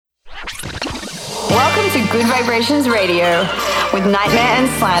Welcome to Good Vibrations Radio with Nightmare and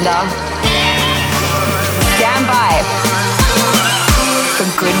Slander. Stand by for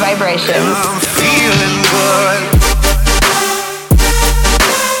Good Vibrations. I'm feeling good.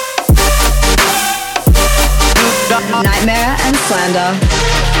 Nightmare and Slander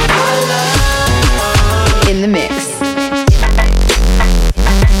in the mix.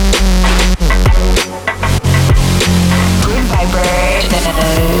 Good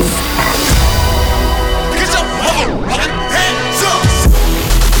Vibrations.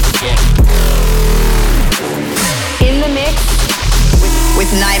 In the mix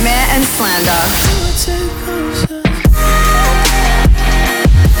with Nightmare and Slander.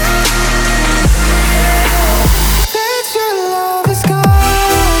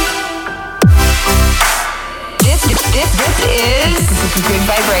 This is Good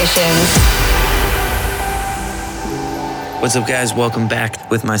Vibrations. What's up, guys? Welcome back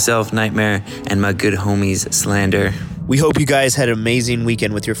with myself, Nightmare, and my good homies, Slander. We hope you guys had an amazing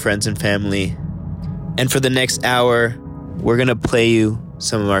weekend with your friends and family. And for the next hour, we're going to play you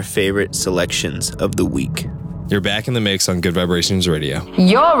some of our favorite selections of the week. You're back in the mix on Good Vibrations Radio.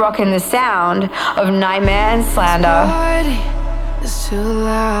 You're rocking the sound of Nightmare and Slander. It's too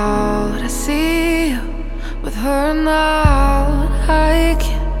loud. I see you with her now. I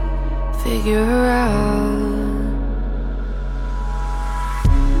can't figure out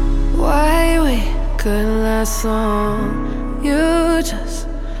why we couldn't last long. You just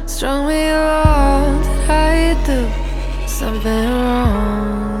strung me along. Did I do something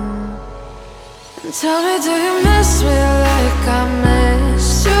wrong? And tell me, do you miss me like I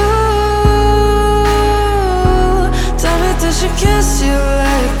miss you? Tell me, did she kiss you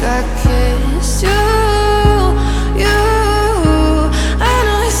like I kissed you? I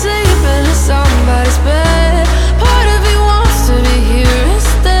know he's sleeping in somebody's bed. Part of me wants to be here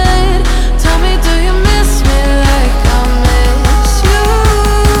instead. Tell me, do you miss me like I miss you?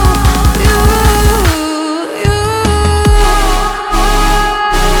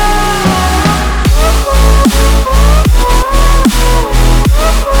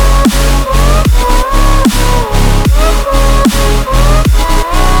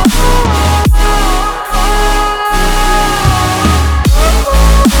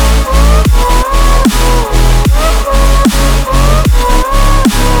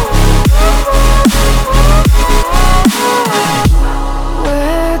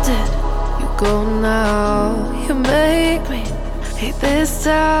 Where did you go now? You make me hate this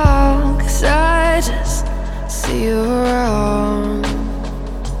town, 'cause I just see you around.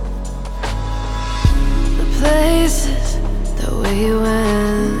 The places that we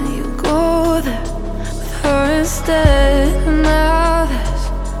went, you go there with her instead. And now there's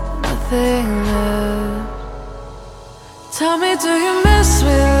nothing left. Tell me, do you miss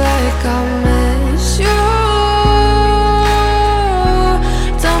me like I miss you?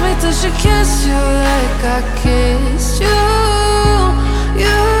 Tell me, does she kiss you like I kissed you?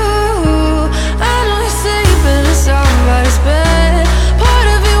 I know he's sleeping in somebody's bed. Part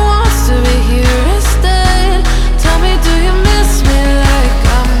of you wants to be here instead. Tell me, do you miss me like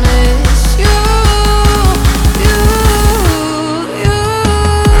I miss you?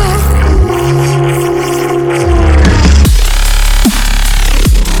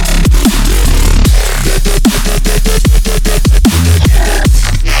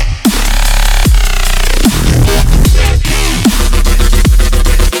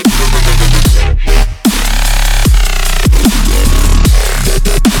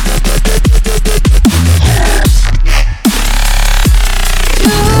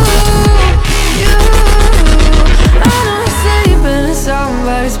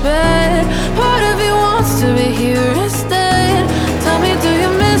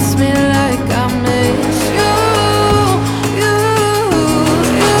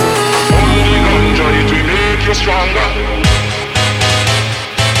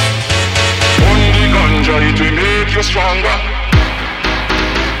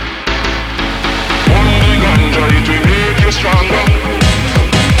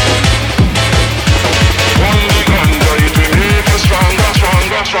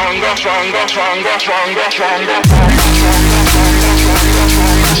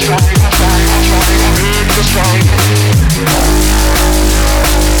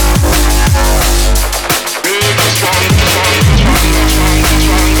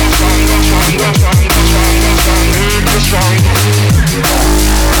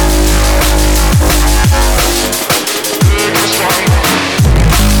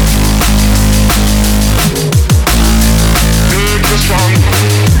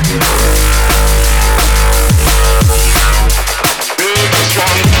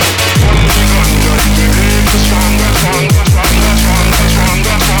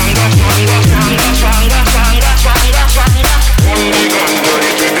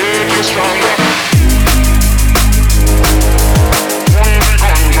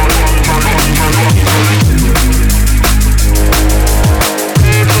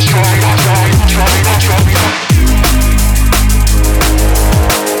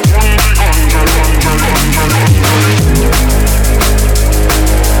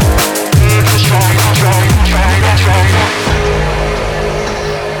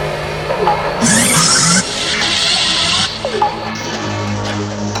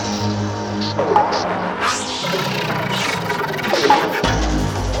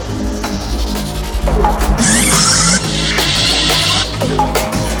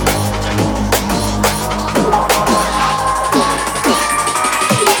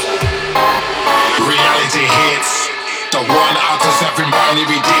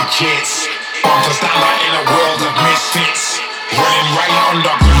 digits. Born to stand out in a world of misfits. Running right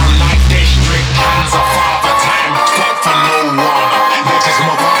underground like district. Hands are father time, stop for no one. Let his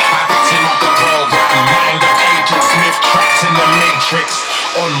mother have it in up the program. Mind of Agent Smith, trapped in the matrix.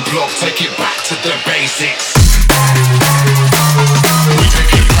 Unblock, take it back to the basics. We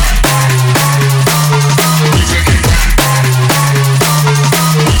take it back. We take it back.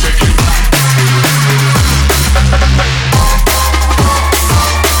 We take it back.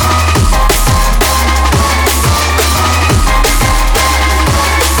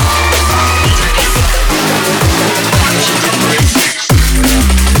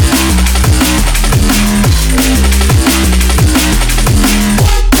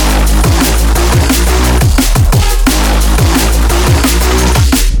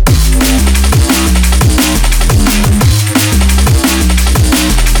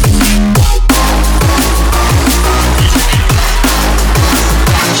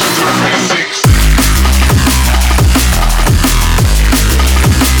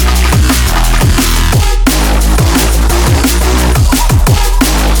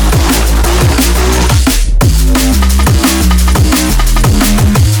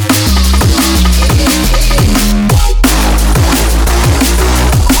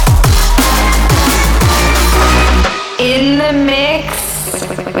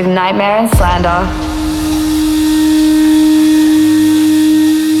 With Nightmare and Slander.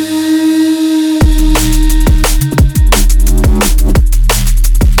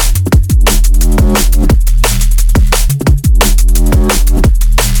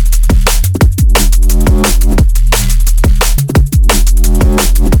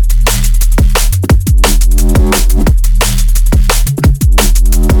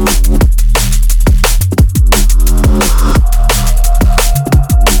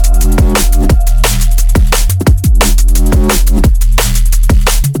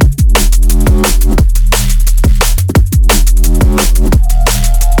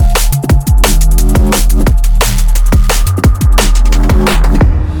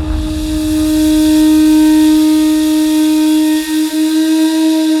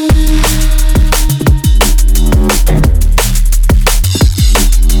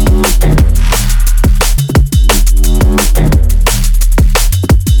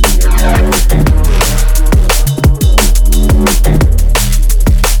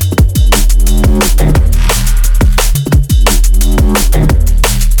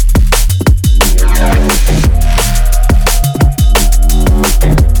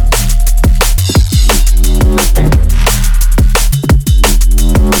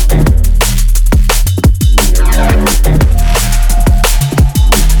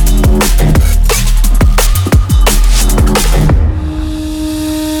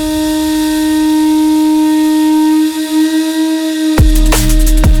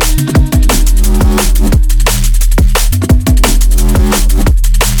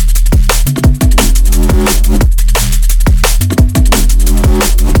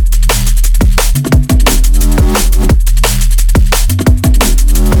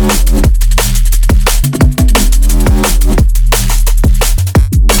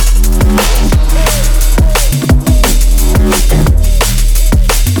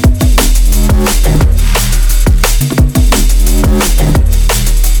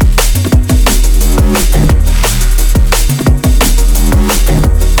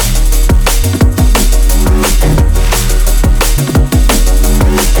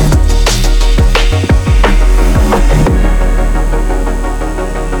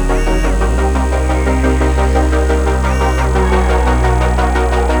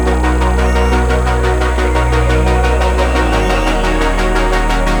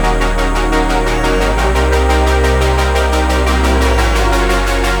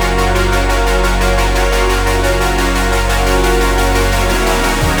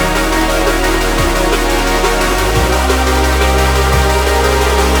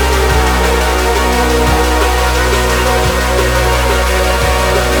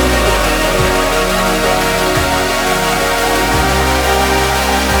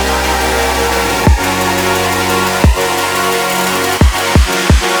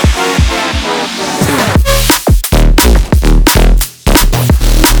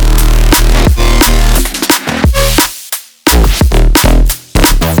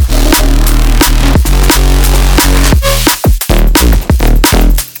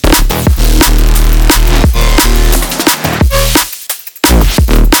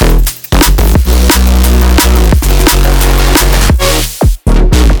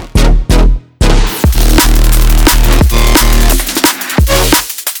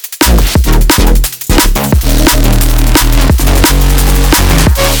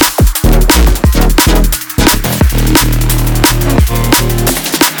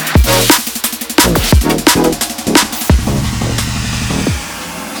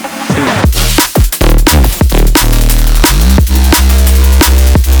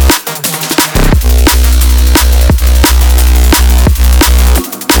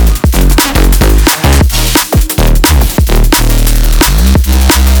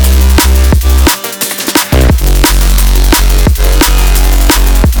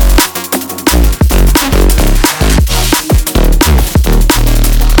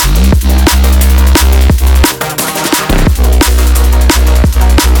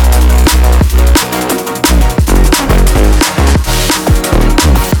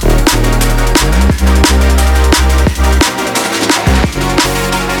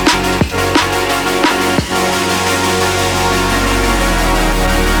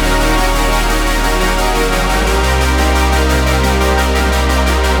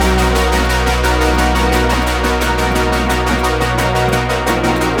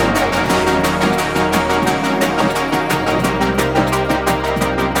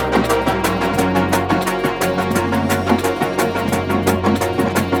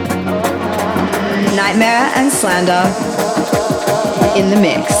 Nightmare and Slander in the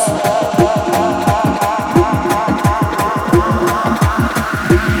mix.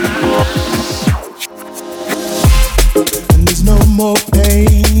 And there's no more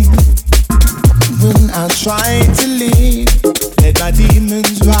pain when I try to leave. Let my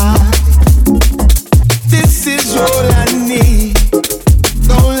demons ride. This is all I need.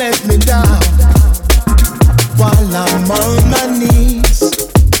 Don't let me down while I'm on my knees.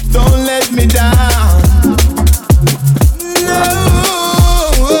 Don't let me down. No,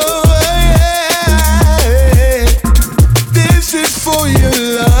 yeah. This is for your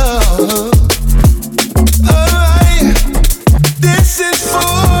love. Alright, this is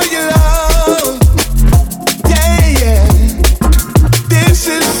for your love. Yeah, yeah. This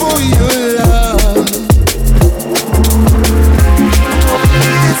is for your love.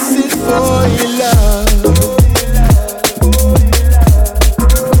 This is for your love.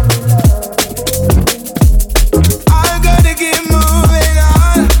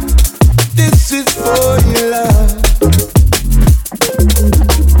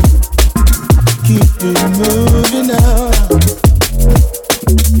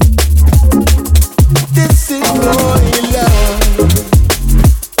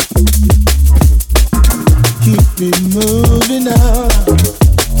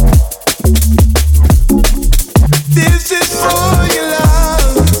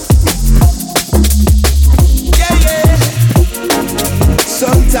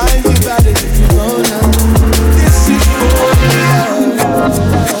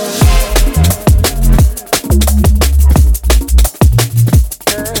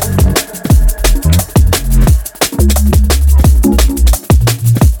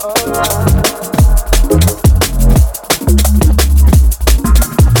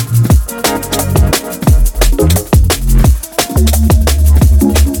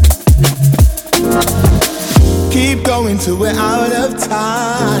 Till we're out of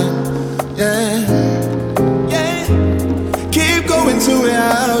time, yeah, yeah. Keep going till we're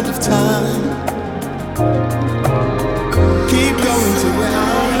out of time. Keep going till we're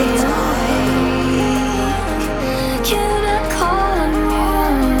out of time. Can I call on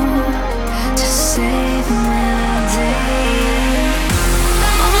you to save my day?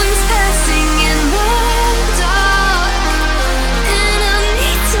 Moments passing in the dark, and I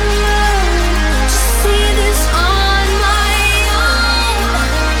need to learn to see this on my own.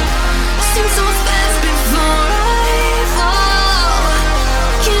 Seems so fast before I fall.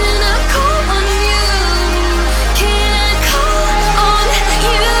 Can I call on you? Can I call on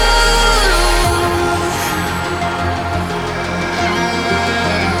you?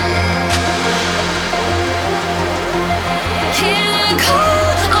 Can I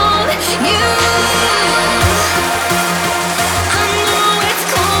call on you? I know it's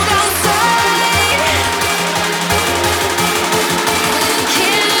cold outside.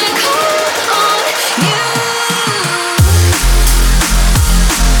 Can I call on you?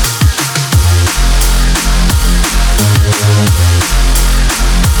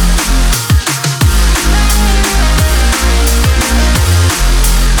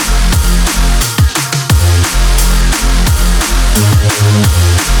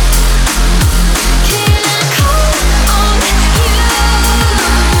 Can I call on you?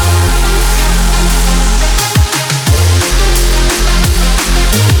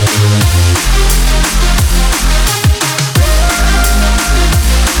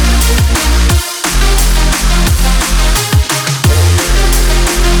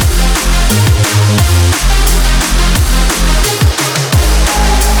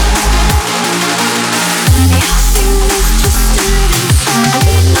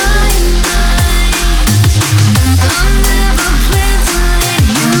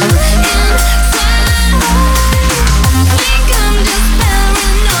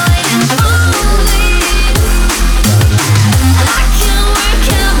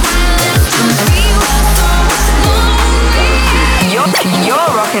 You're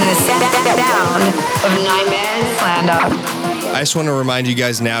rocking the sound of Nightmare and Slander. I just want to remind you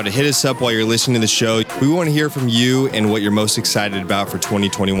guys now to hit us up while you're listening to the show. We want to hear from you and what you're most excited about for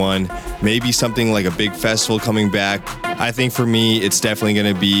 2021. Maybe something like a big festival coming back. I think for me, it's definitely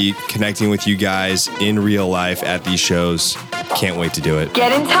going to be connecting with you guys in real life at these shows. Can't wait to do it.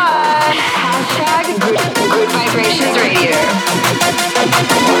 Get in touch. Hashtag Good Vibrations Radio.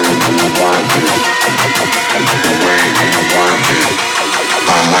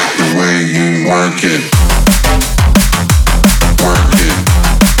 I like the way you work it. Work it.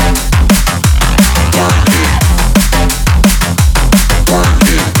 Work it. Work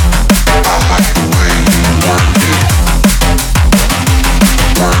it. I like the way you work it.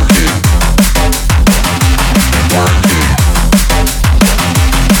 Work it.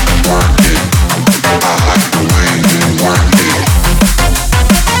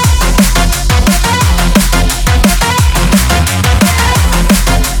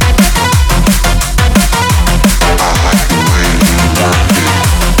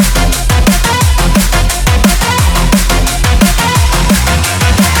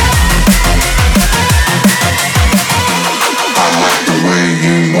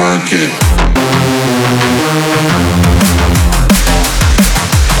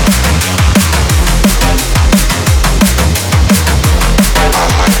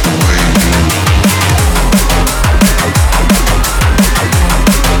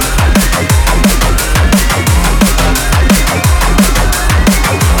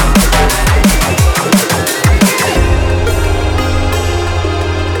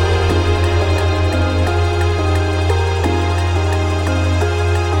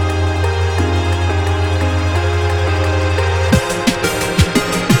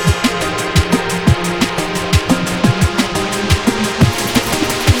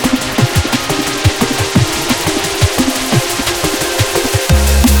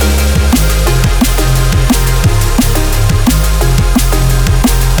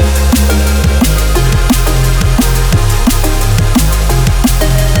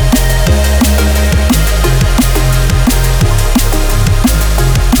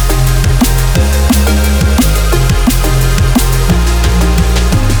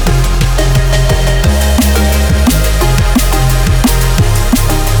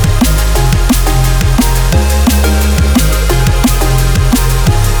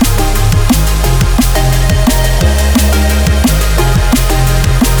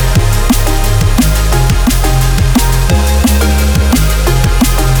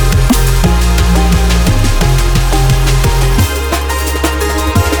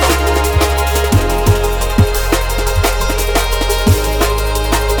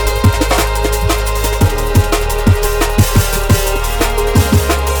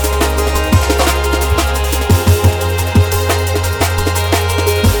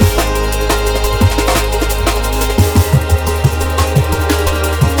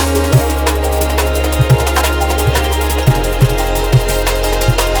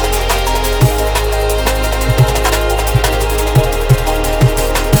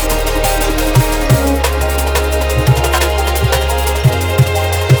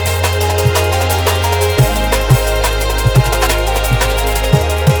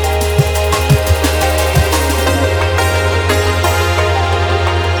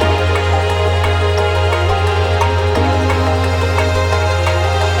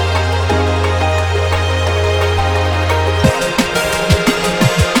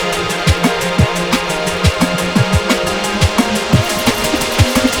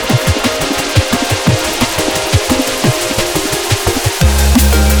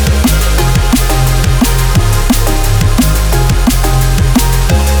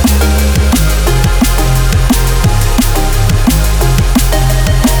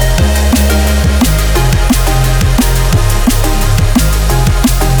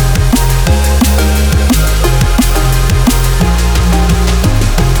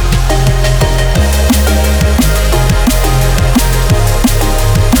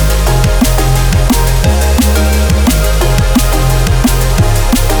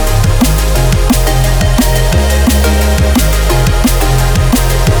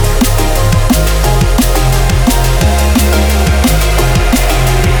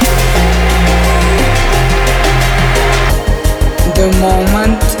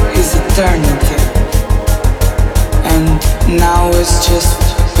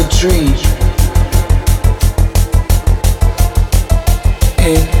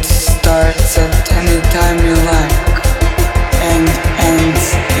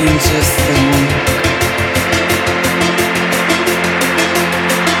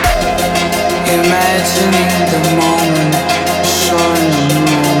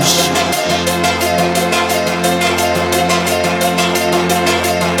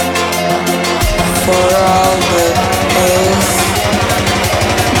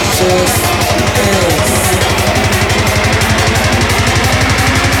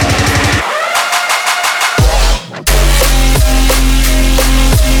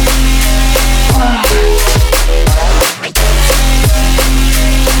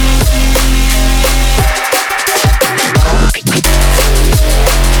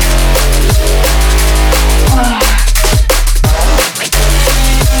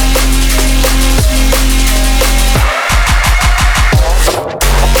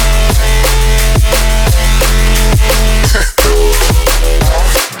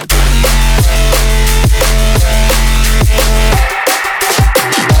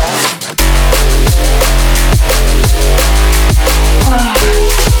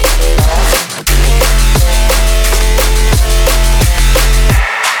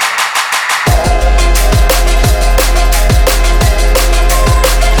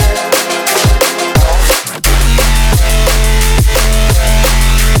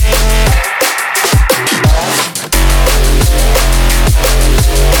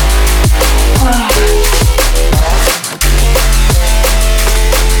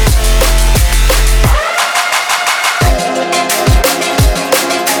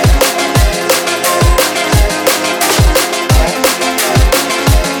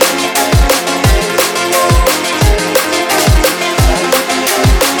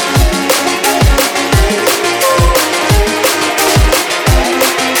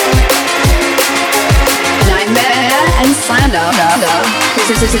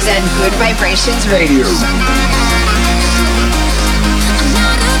 present Good Vibrations Radio.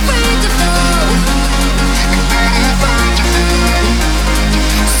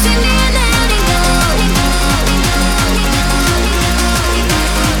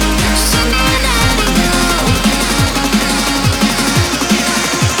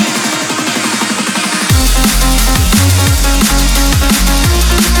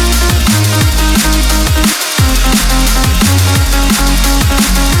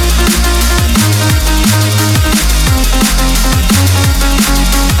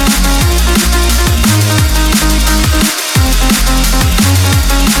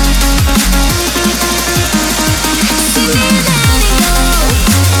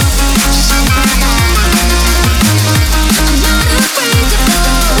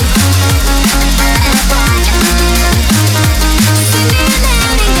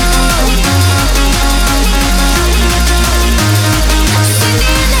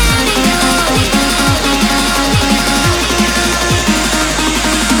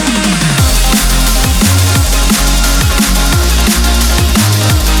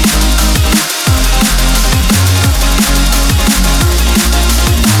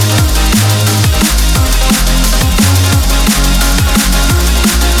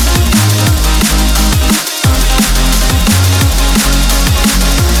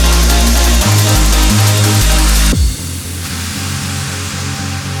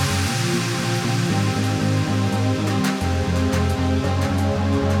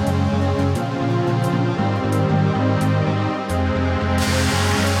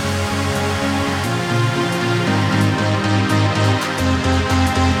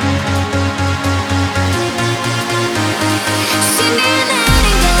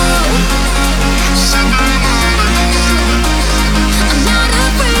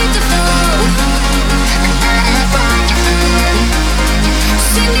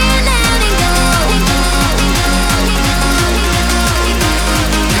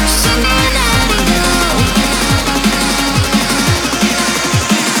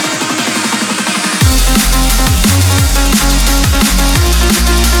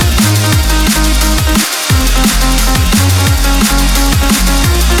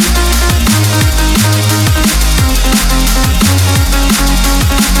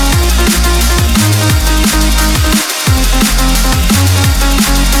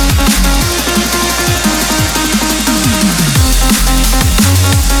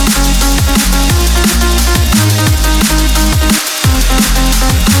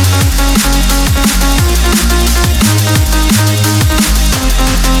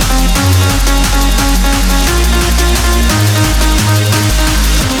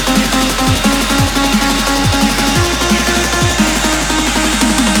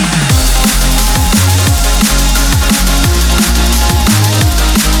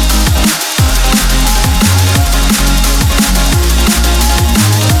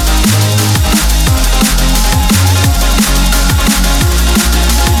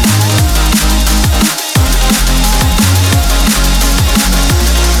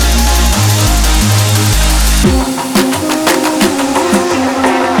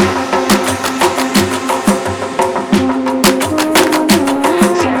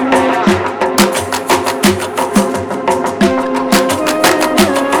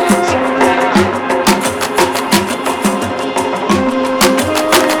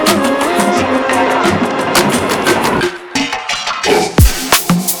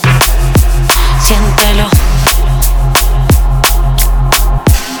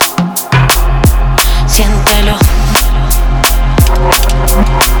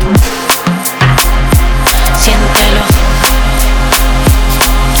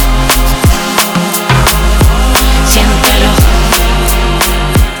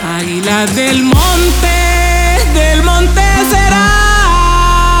 Del monte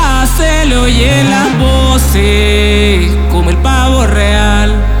será, se le oyen las voces como el pavo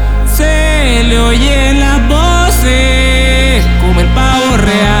real, se le oyen las voces como el pavo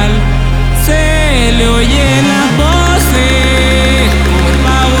real, se le oyen las voces como el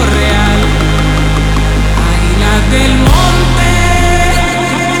pavo real, águilas del monte,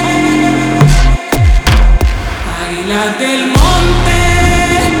 águilas del monte.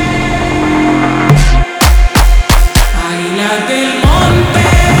 Del monte,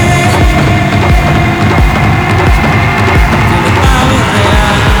 como el pavo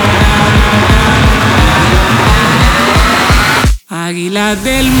real, águilas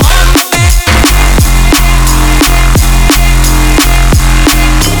del monte.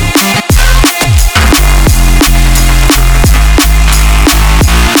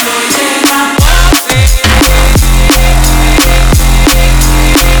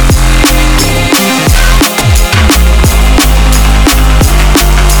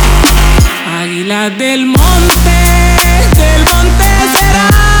 Águila del monte será,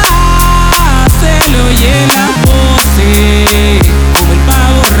 se le oye las voces, como el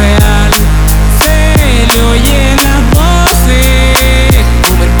pavo real, se le oye las voces,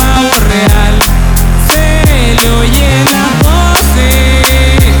 como el pavo real, se le oye las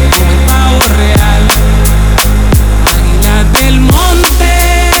voces, como el pavo real. Águila del monte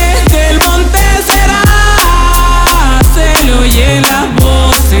será, se le oye las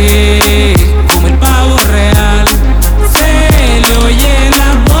voces, como el pavo real, se le oye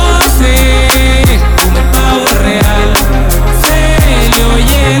las voces, como el pavo real, se le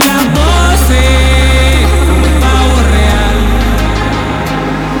oye las voces, como el pavo real.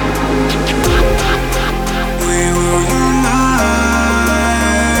 We will unite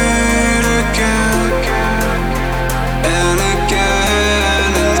again and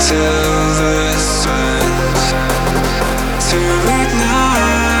again until this ends. To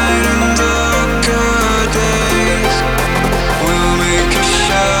ignite in darker days, we'll make it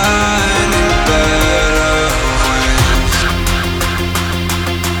shine in better ways.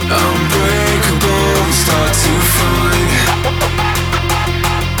 Unbreakable, we start to find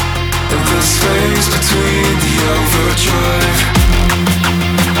the space between the overdrive.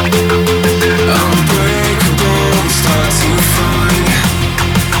 Unbreakable, we start to find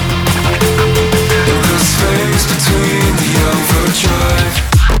the space between the overdrive.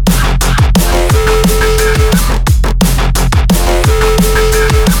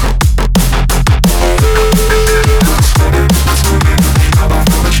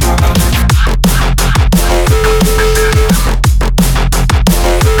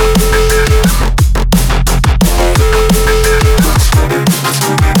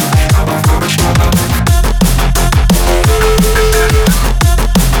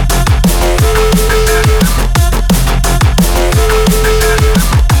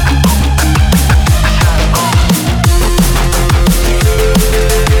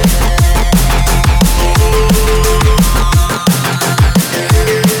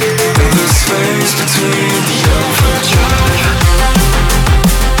 The space between the overdrive.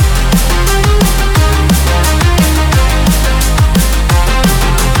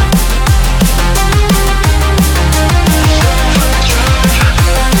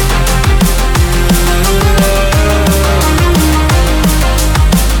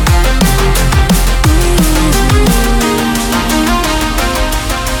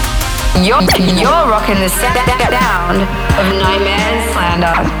 You're rocking the sound of Nightmare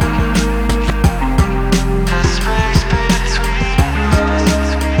Slander.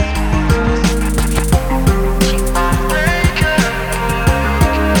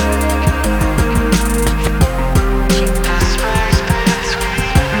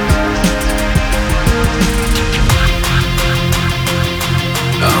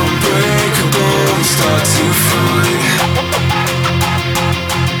 Unbreakable, we start to find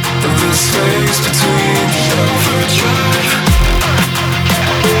the space between the overdrive.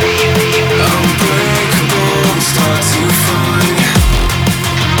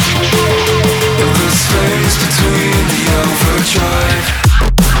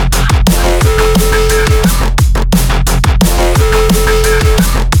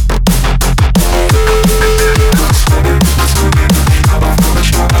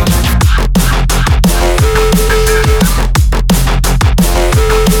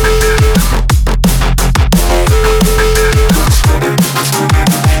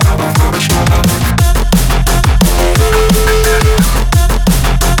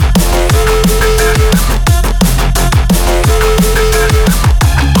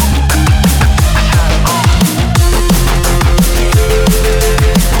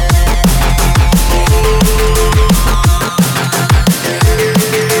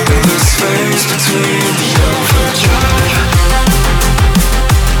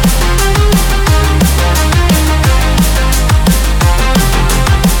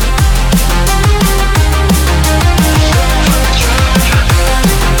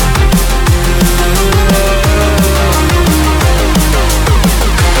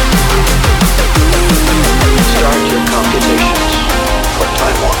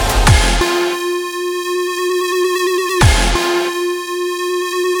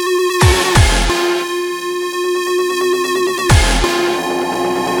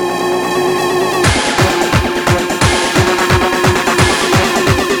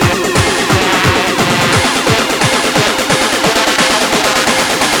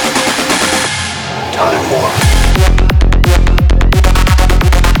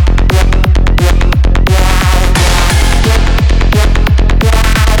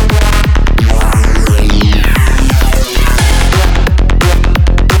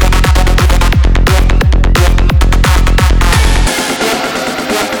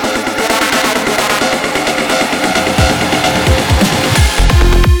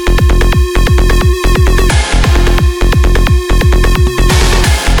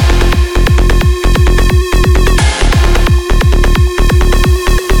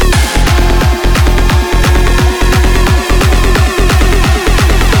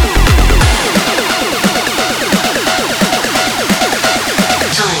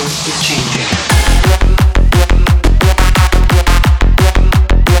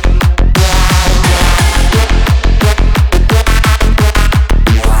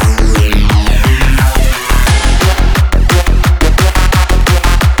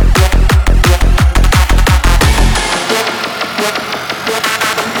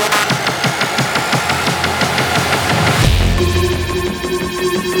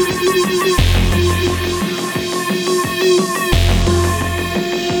 Start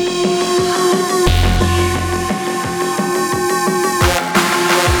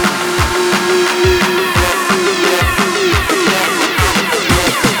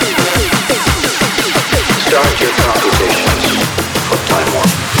your computations for time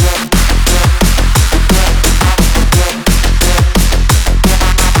warp.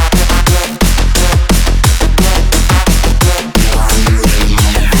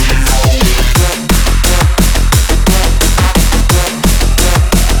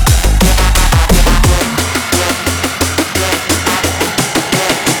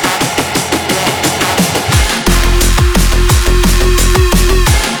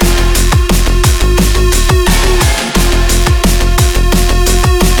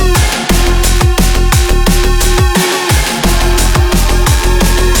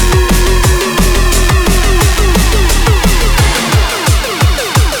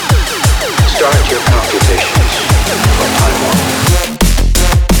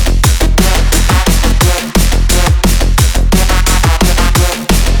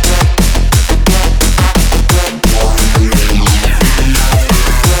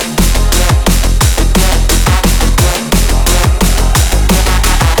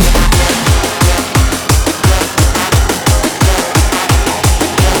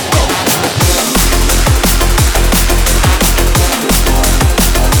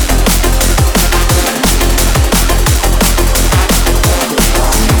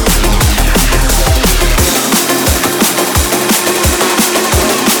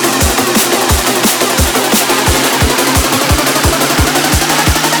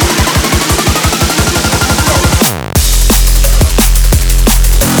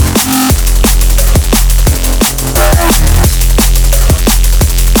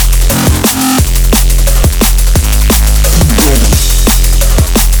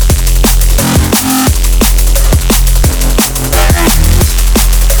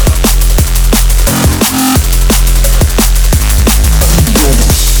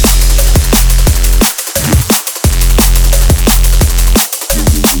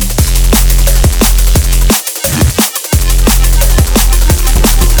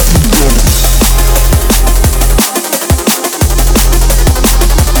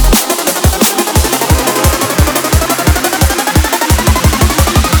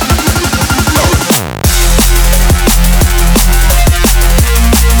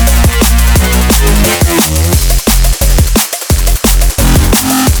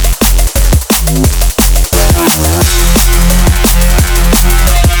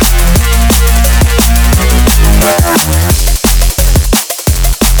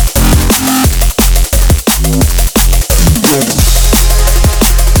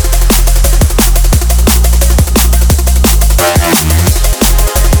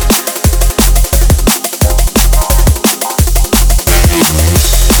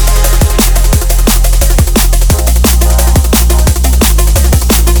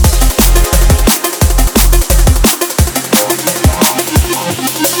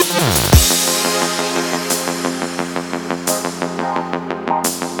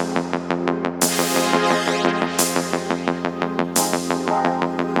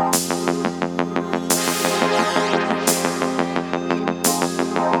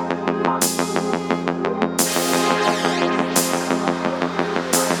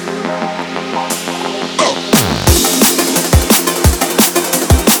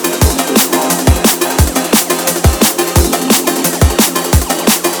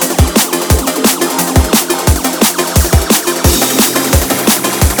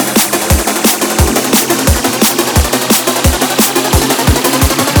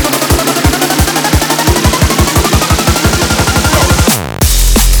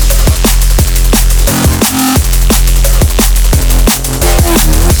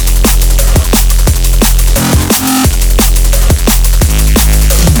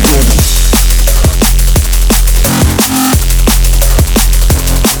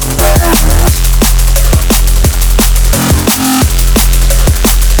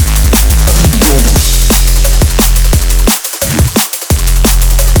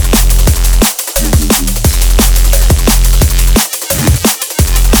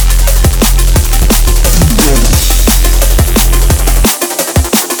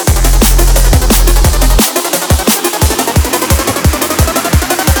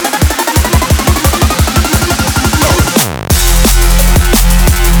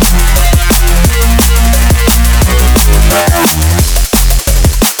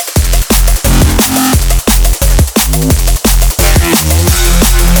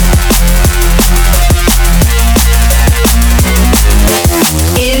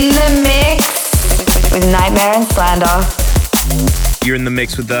 Nightmare and Slander. You're in the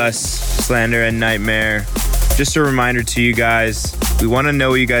mix with us, Slander and Nightmare. Just a reminder to you guys, we want to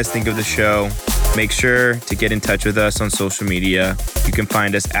know what you guys think of the show. Make sure to get in touch with us on social media. You can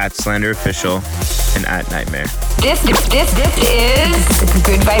find us at Slander Official and at Nightmare. This is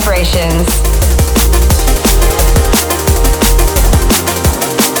Good Vibrations.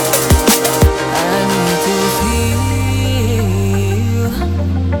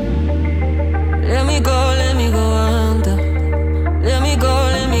 Let me go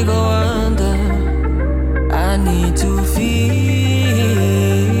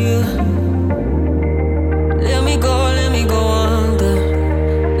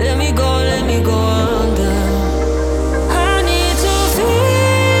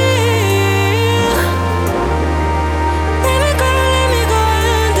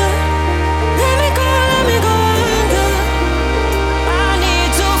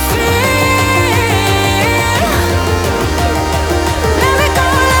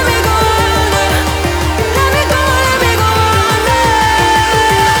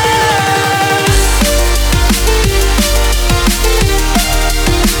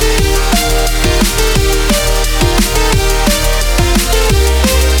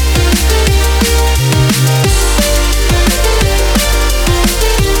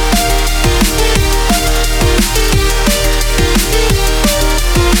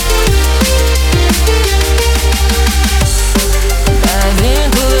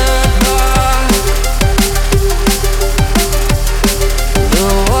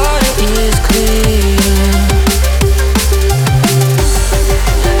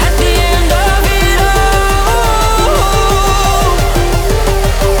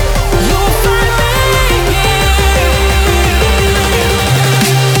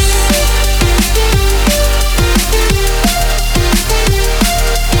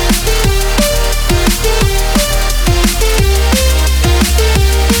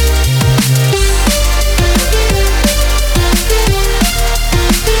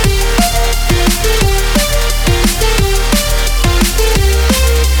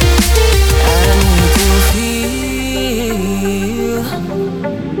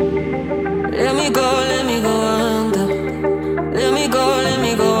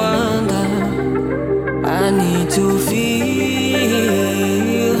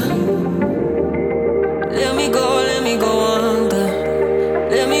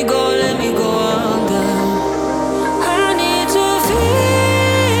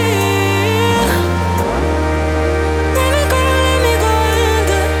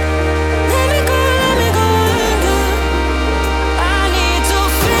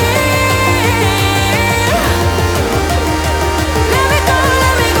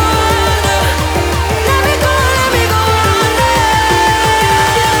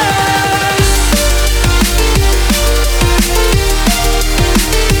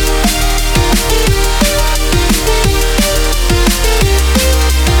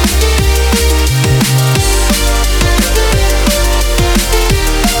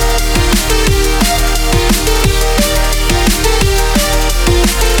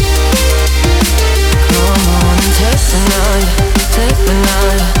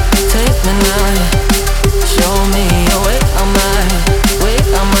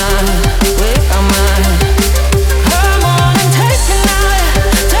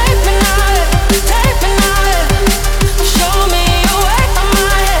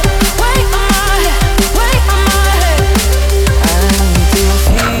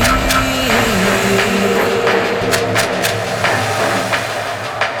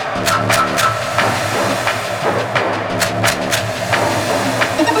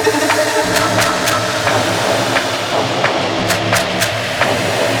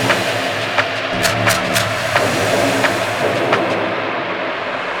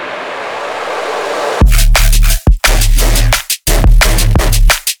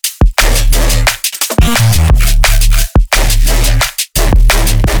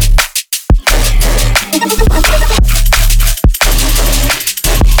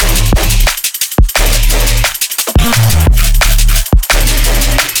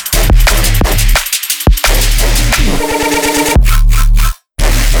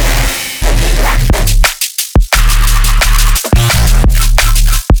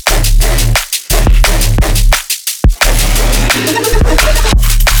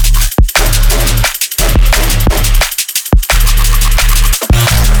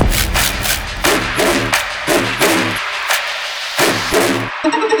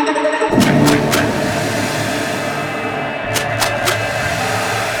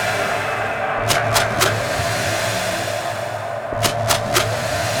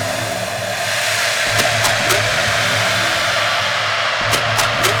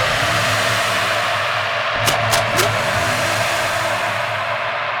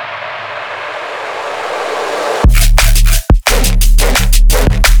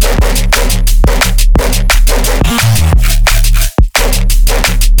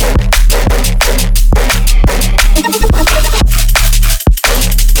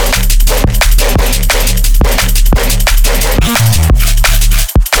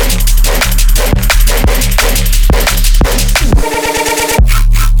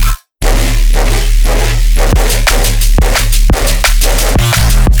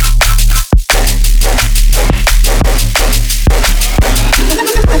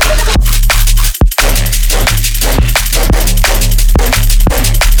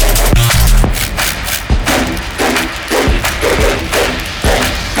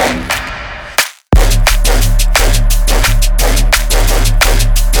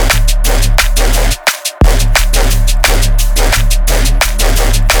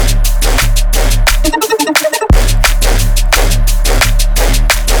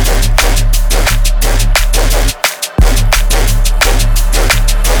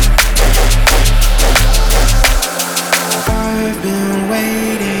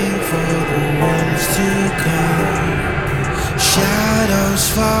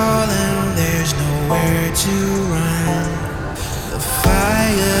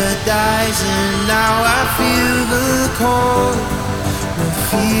rise and now I feel the cold. No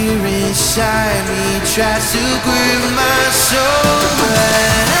fear inside me tries to grip my soul, but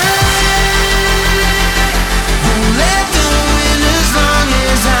I won't let go in as long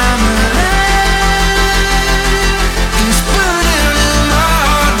as I'm alive. This burden in my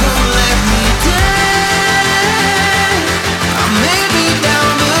heart won't let me down. I may be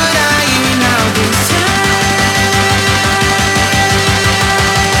down, but I ain't out this time.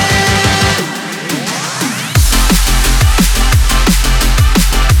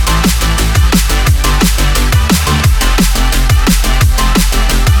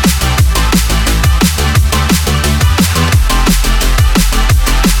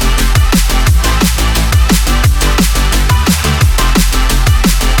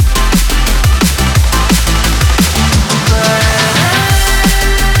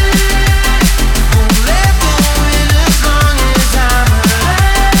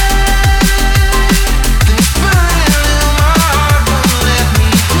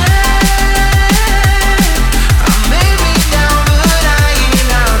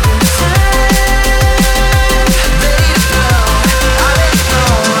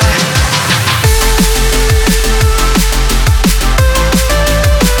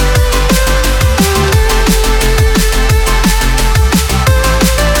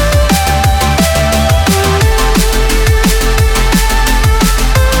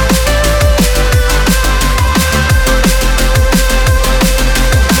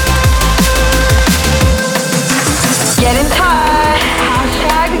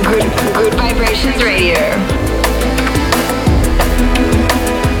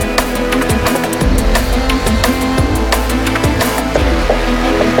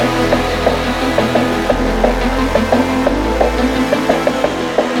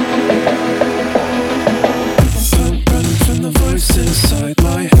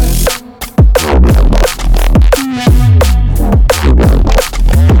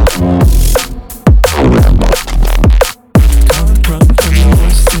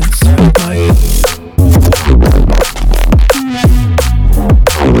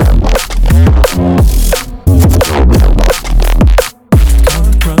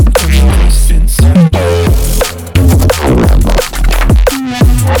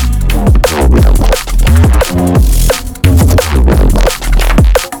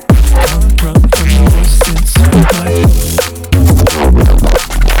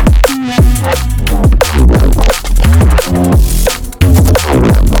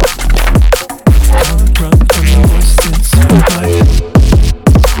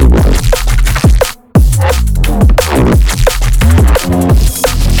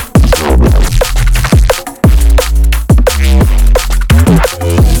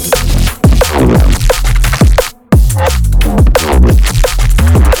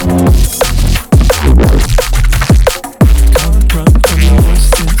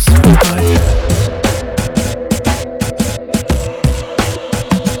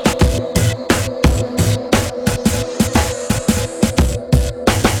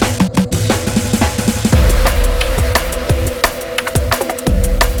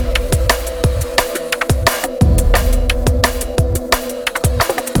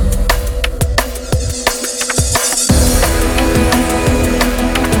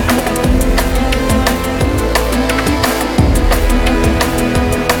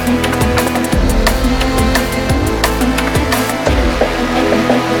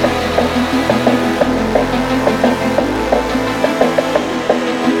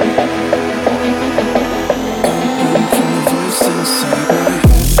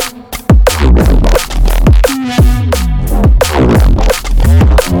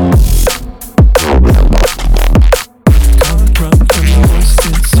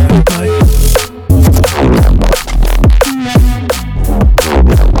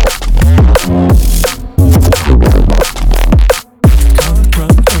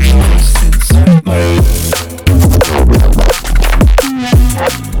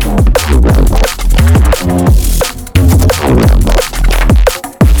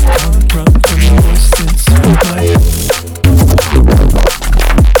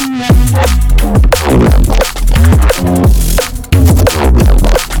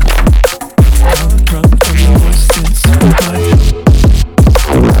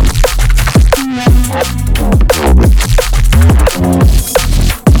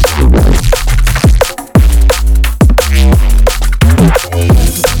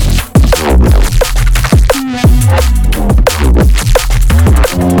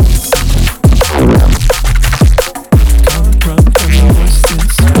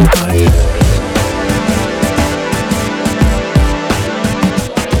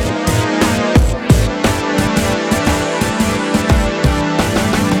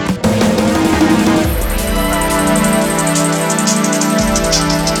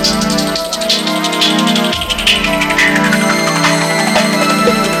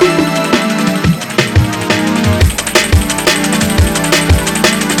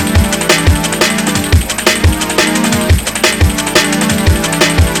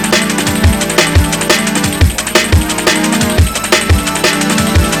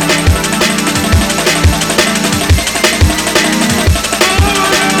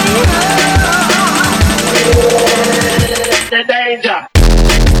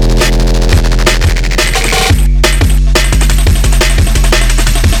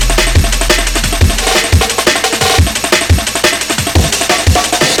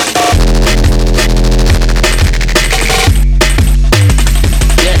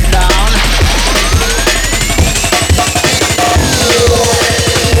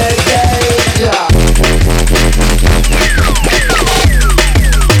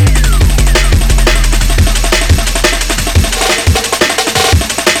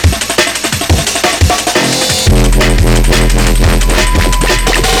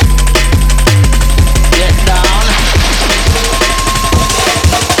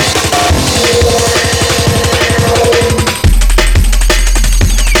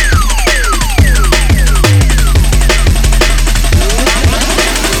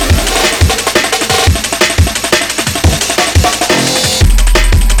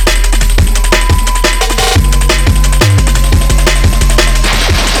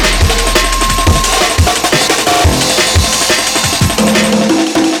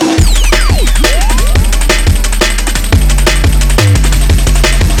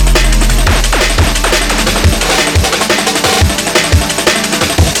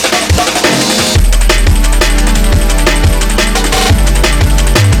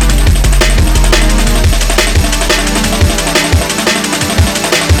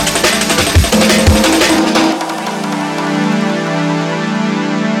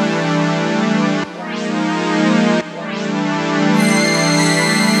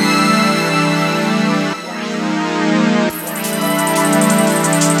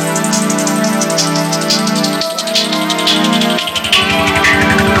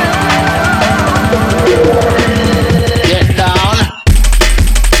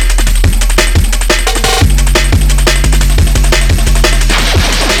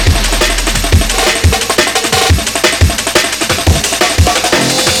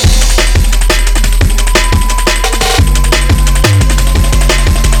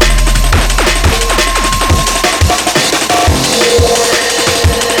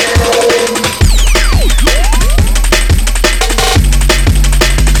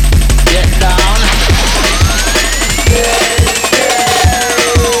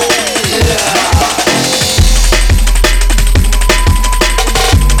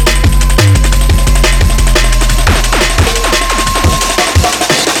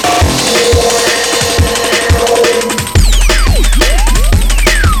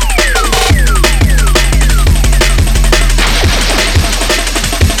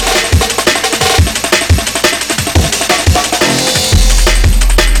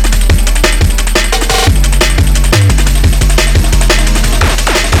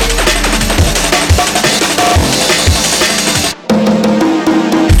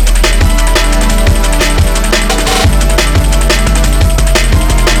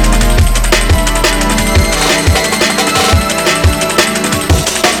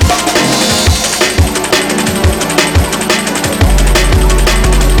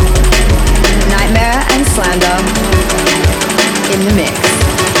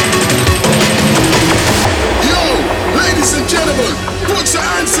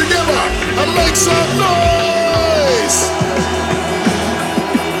 make some noise.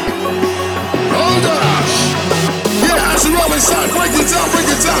 Oh gosh. Yeah, as the rolling sound, break it down, break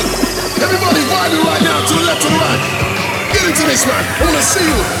it down. Everybody vibing right now to the left and right. Get into this, man. I wanna see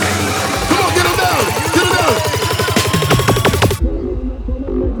you. Come on, get it down, get it down.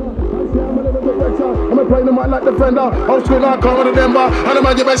 I'm playing the mic like defender. Old school like calm with the Denver. And the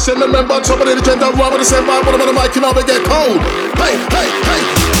man you best send the member. Top of the agenda, right with the same vibe. Put them on the mic, you know they get cold. Hey, hey, hey.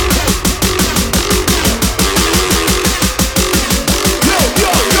 Yo,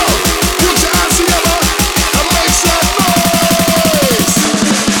 yo, yo. Put your hands together and make some noise.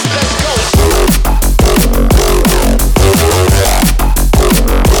 Let's go.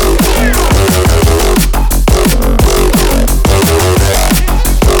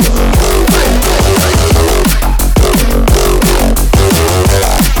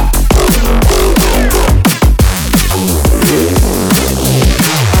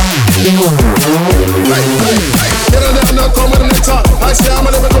 I say I'm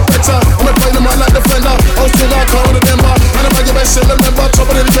a little bit better. I'm a playing the man like defender. Old school like calm with the Denver. And the man you best send the member. Top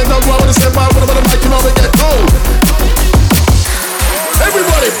of the agenda, right with the same vibe. Put them on the mic, you know they get cold.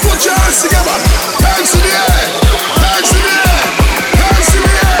 Everybody, put your hands together. Hands in the air. Hands in the air. Hands in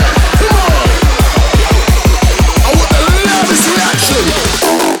the air. Come on. I want the loudest reaction.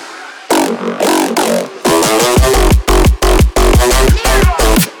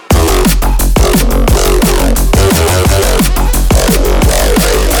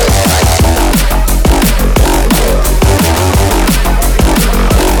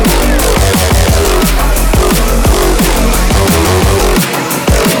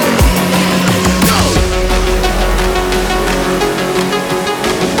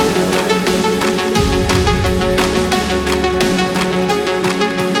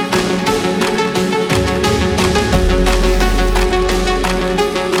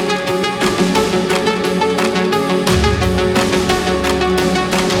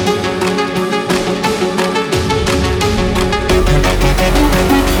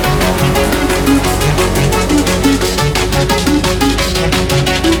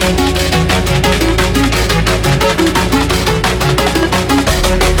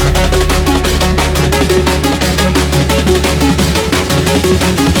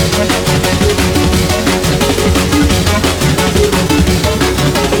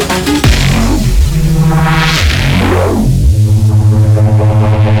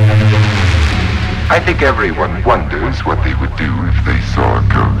 I think everyone wonders what they would do if they saw a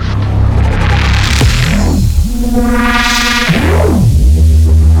ghost.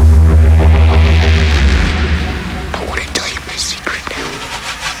 I want to tell you my secret now.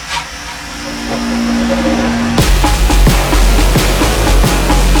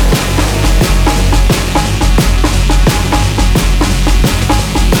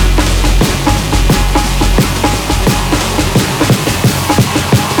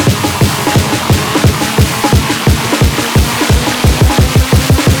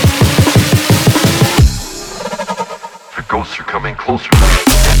 Ghosts are coming closer.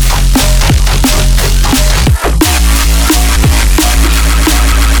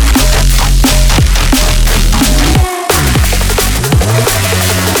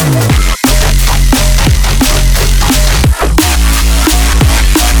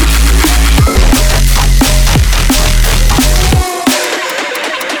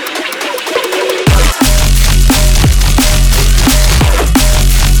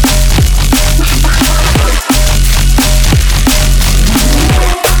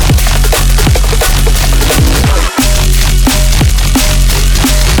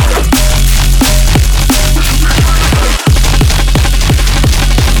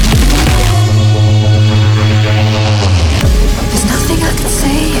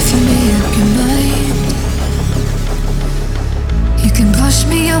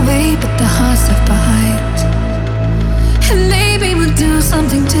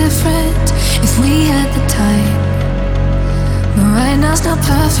 Something different if we had the time. But right now's not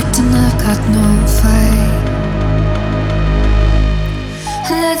perfect and I've got no fight.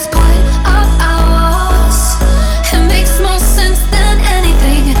 Let's put up our walls. It makes more sense than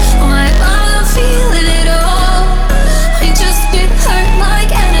anything. Why bother feeling it all? We just get hurt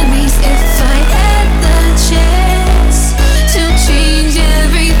like enemies. If I had the chance to change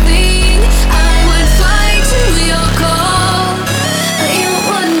everything, I would fly to your call. You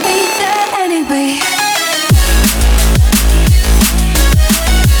wouldn't be there anyway.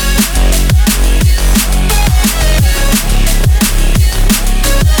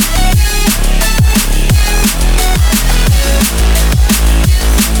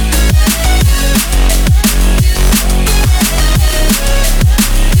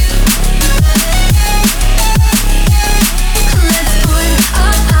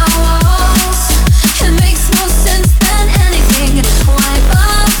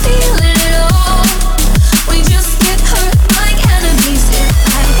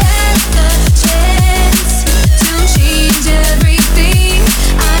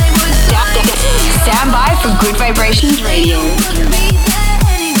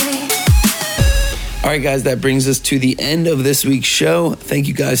 All right, guys, that brings us to the end of this week's show. Thank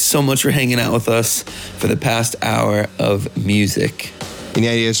you guys so much for hanging out with us for the past hour of music. Any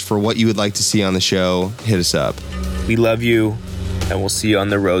ideas for what you would like to see on the show, hit us up. We love you, and we'll see you on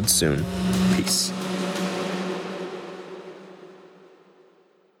the road soon. Peace.